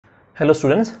Hello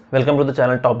students, welcome to the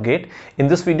channel Top Gate. In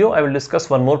this video, I will discuss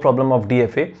one more problem of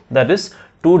DFA, that is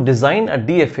to design a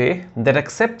DFA that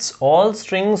accepts all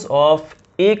strings of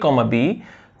A, B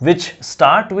which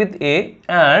start with A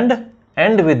and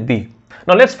end with B.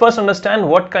 Now let's first understand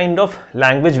what kind of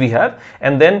language we have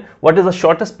and then what is the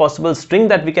shortest possible string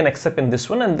that we can accept in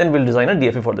this one, and then we'll design a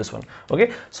DFA for this one.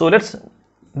 Okay, so let's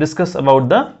discuss about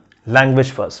the language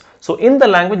first. So in the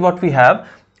language what we have,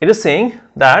 it is saying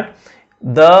that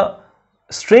the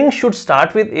string should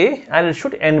start with A and it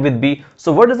should end with B.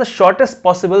 So what is the shortest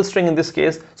possible string in this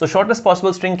case? So shortest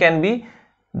possible string can be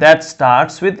that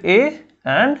starts with A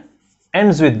and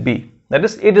ends with B. That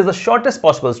is, it is the shortest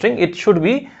possible string. It should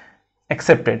be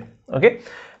accepted. Okay.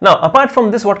 Now apart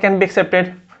from this, what can be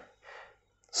accepted?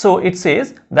 So it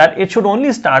says that it should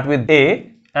only start with A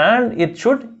and it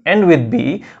should end with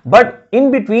B, but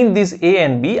in between these A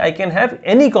and B I can have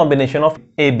any combination of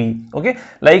AB. Okay,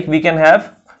 like we can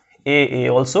have AA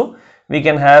also, we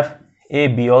can have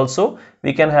AB also,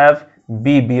 we can have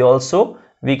BB also,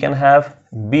 we can have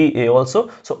BA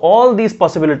also. So all these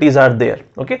possibilities are there.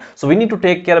 Okay, so we need to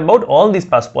take care about all these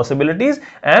past possibilities,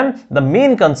 and the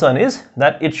main concern is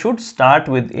that it should start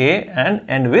with A and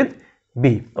end with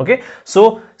B. Okay,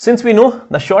 so since we know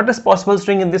the shortest possible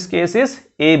string in this case is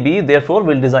AB, therefore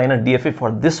we'll design a DFA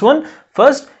for this one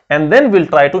first, and then we'll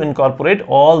try to incorporate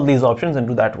all these options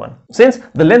into that one. Since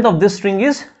the length of this string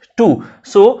is 2,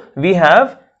 so we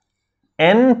have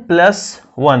n plus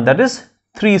 1, that is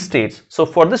 3 states. So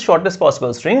for this shortest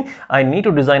possible string, I need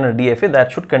to design a DFA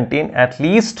that should contain at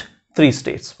least 3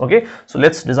 states. Okay, so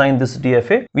let's design this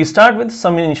DFA. We start with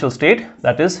some initial state,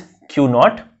 that is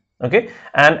Q0. Okay,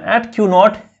 and at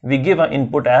Q0 we give an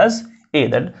input as A,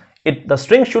 that the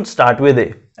string should start with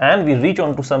A, and we reach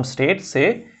on to some state,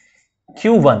 say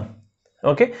Q1.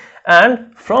 Okay,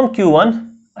 and from Q1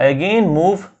 I again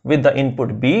move with the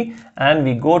input B and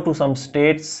we go to some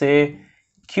state, say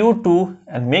Q2,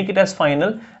 and make it as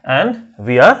final, and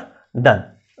we are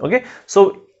done. Okay,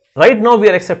 so right now we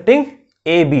are accepting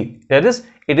AB, that is,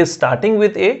 it is starting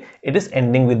with A, it is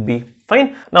ending with B.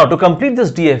 Fine. Now to complete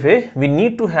this DFA, we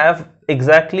need to have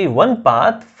exactly one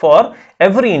path for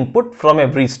every input from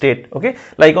every state. Okay,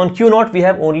 like on Q0 we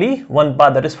have only one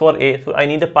path, that is for A, so I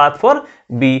need a path for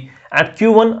B. At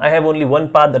Q1 I have only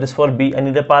one path, that is for B, I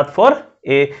need a path for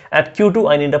A. At Q2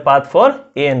 I need a path for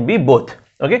A and B both.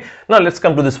 Okay, now let's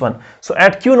come to this one. So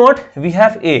at Q0 we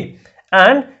have A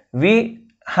and we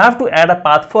have to add a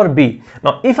path for B.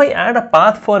 Now if I add a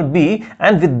path for B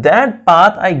and with that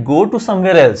path I go to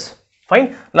somewhere else,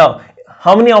 fine. Now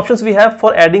how many options we have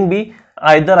for adding B?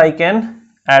 Either I can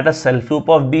add a self loop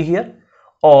of B here,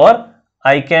 or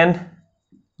I can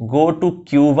go to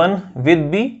Q1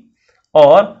 with B,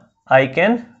 or I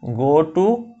can go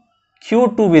to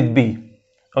Q2 with B.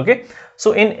 Okay,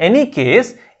 so in any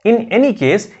case,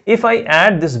 if I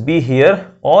add this B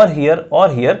here or here or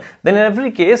here, then in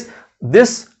every case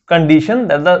this condition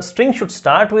that the string should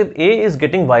start with A is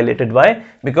getting violated. Why?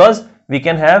 Because we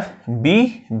can have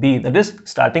B, that is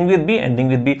starting with B, ending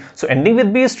with B. So ending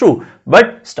with B is true,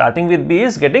 but starting with B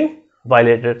is getting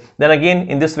violated. Then again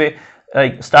in this way,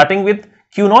 starting with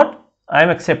Q0, I am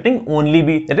accepting only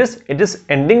B, that is, it is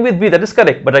ending with B, that is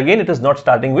correct, but again it is not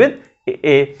starting with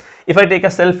A. If I take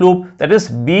a self loop, that is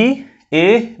B,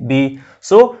 A, B,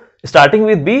 so starting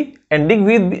with B, ending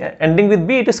with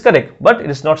B, it is correct, but it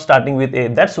is not starting with A.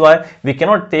 That's why we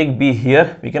cannot take B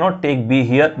here, we cannot take B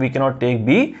here, we cannot take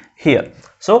B here.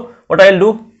 So what I'll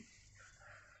do,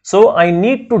 so I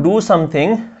need to do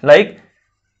something like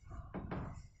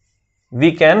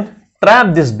we can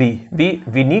trap this B.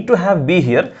 We need to have B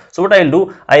here. So what I'll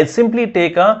do, I'll simply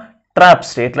take a trap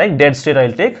state, like dead state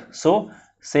I'll take. So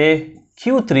say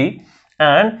Q3,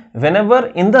 and whenever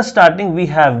in the starting we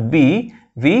have B,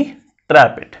 we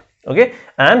trap it. Okay,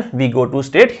 and we go to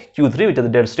state Q3, which is the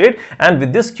dead state, and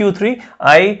with this Q3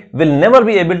 I will never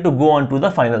be able to go on to the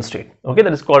final state. Okay,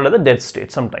 that is called as the dead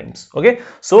state sometimes. Okay,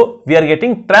 so we are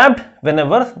getting trapped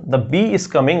whenever the B is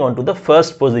coming onto the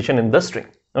first position in the string.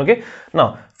 Okay,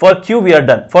 now for Q we are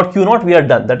done, for Q0 we are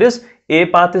done, that is A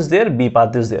path is there, B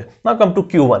path is there. Now come to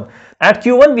Q1. At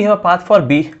Q1 we have a path for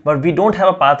B, but we don't have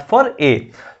a path for A.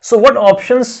 So what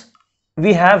options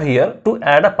we have here to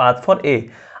add a path for A?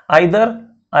 Either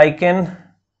I can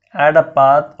add a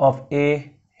path of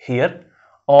A here,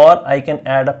 or I can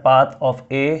add a path of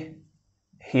A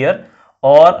here,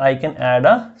 or I can add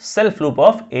a self loop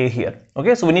of A here.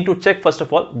 Okay, so we need to check first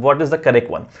of all what is the correct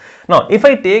one. Now if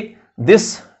I take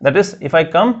this, that is, if I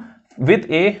come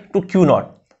with A to Q0,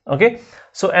 okay,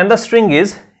 so and the string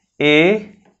is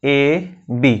A,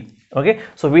 B, Okay,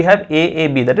 so we have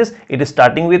AAB, that is it is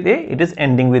starting with A, it is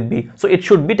ending with B, so it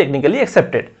should be technically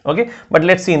accepted. Okay, but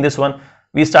let's see in this one,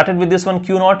 we started with this one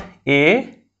Q naught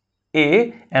A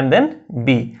and then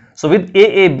B. So with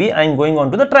AAB I am going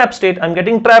on to the trap state, I am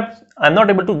getting trapped, I am not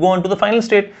able to go on to the final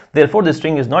state, therefore this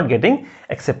string is not getting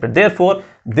accepted, therefore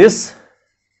this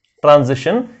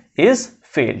transition is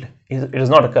failed, it is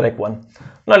not a correct one.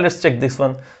 Now let's check this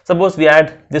one. Suppose we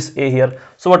add this A here.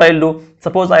 So what I'll do,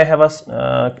 suppose I have a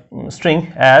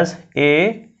string as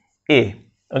A.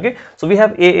 Okay, so we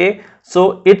have AA,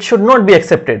 so it should not be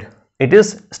accepted. It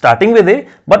is starting with A,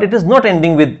 but it is not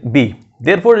ending with B.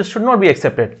 Therefore, it should not be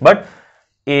accepted. But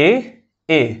A,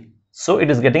 so it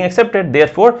is getting accepted.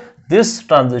 Therefore, this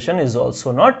transition is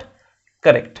also not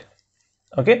correct.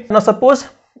 Okay. Now suppose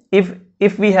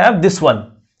if we have this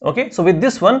one. Okay, so with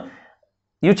this one,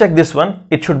 you check this one,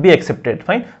 it should be accepted,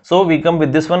 fine. So we come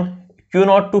with this one,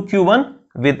 Q0 to Q1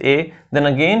 with A, then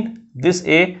again this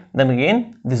A, then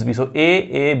again this B. So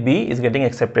A, B is getting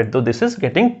accepted, though this is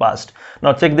getting passed.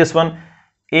 Now check this one,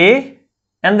 A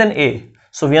and then A.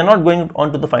 So we are not going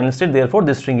on to the final state, therefore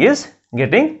this string is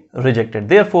getting rejected.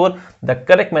 Therefore the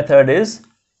correct method is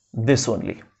this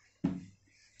only,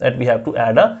 that we have to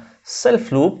add a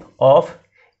self loop of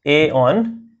A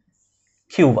on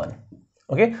Q1.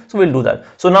 Okay, so we'll do that.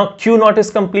 So now Q0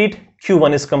 is complete,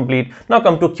 Q1 is complete. Now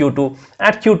come to Q2.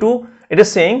 At Q2, it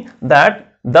is saying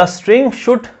that the string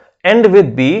should end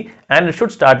with B and it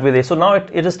should start with A. So now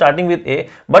it is starting with A,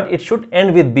 but it should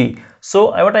end with B.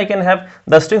 So what I can have,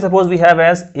 the string suppose we have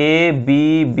as A,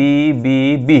 B, B,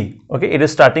 B, B. Okay, it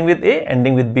is starting with A,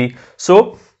 ending with B.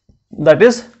 So that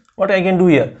is what I can do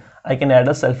here. I can add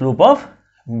a self loop of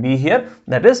B here,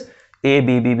 that is A,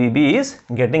 B, B, B, B is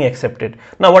getting accepted.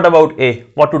 Now what about A?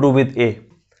 What to do with A?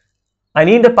 I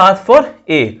need a path for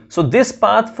A. So this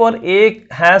path for A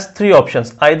has three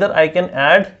options. Either I can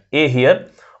add A here,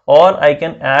 or I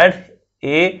can add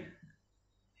A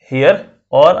here,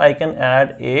 or I can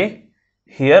add A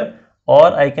here,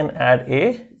 or I can add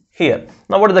A here.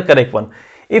 Now what is the correct one?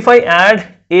 If I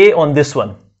add A on this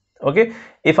one, okay,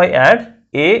 if I add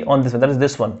A on this one, that is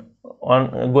this one,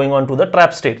 on going on to the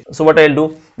trap state. So what I'll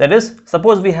do, that is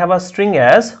suppose we have a string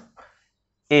as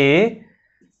A,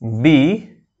 B,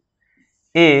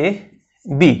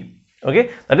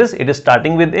 okay, that is it is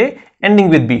starting with A, ending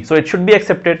with B, so it should be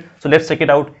accepted. So let's check it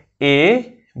out,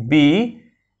 A, B,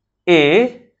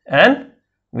 A, and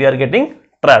we are getting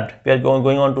trapped, we are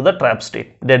going on to the trap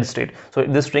state, dead state. So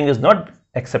this string is not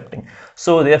accepting,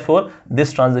 so therefore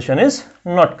this transition is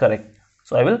not correct.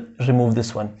 So I will remove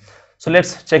this one. So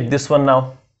let's check this one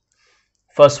now.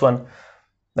 First one,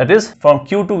 that is from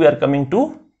Q2 we are coming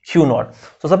to Q0.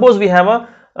 So suppose we have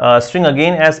a string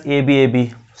again as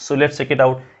AB. So let's check it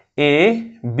out,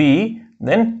 A, B,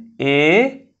 then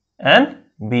A and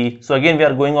B. So again we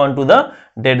are going on to the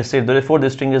dead state, therefore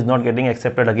this string is not getting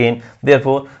accepted again.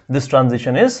 Therefore this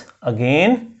transition is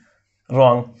again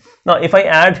wrong. Now if I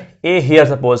add A here,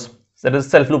 suppose that is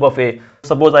self loop of A.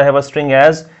 Suppose I have a string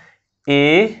as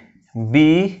A,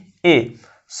 B, A.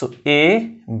 So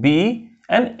A, B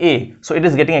and A. So it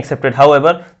is getting accepted.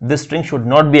 However, this string should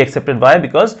not be accepted. Why?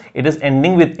 Because it is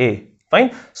ending with A.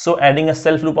 Fine. So adding a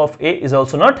self loop of A is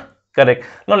also not correct.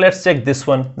 Now let's check this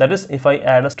one. That is if I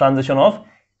add a transition of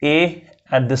A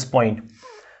at this point.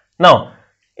 Now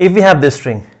if we have this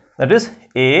string, that is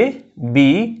A,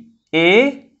 B,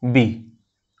 A, B.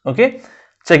 Okay.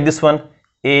 Check this one,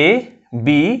 A,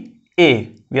 B,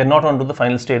 A. We are not on to the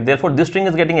final state, therefore this string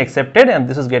is getting accepted and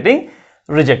this is getting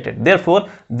rejected. Therefore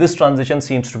this transition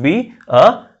seems to be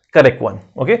a correct one.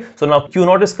 Okay, so now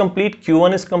Q0 is complete,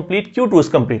 Q1 is complete, Q2 is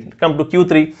complete. Come to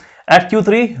Q3. At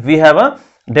Q3 we have a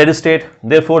dead state,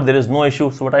 therefore there is no issue.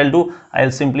 So what I'll do,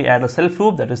 I'll simply add a self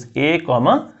loop, that is A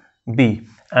comma B,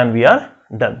 and we are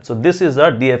done. So this is a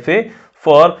DFA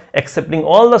for accepting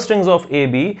all the strings of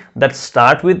AB that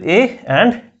start with A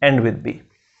and end with B.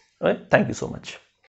 All right, thank you so much.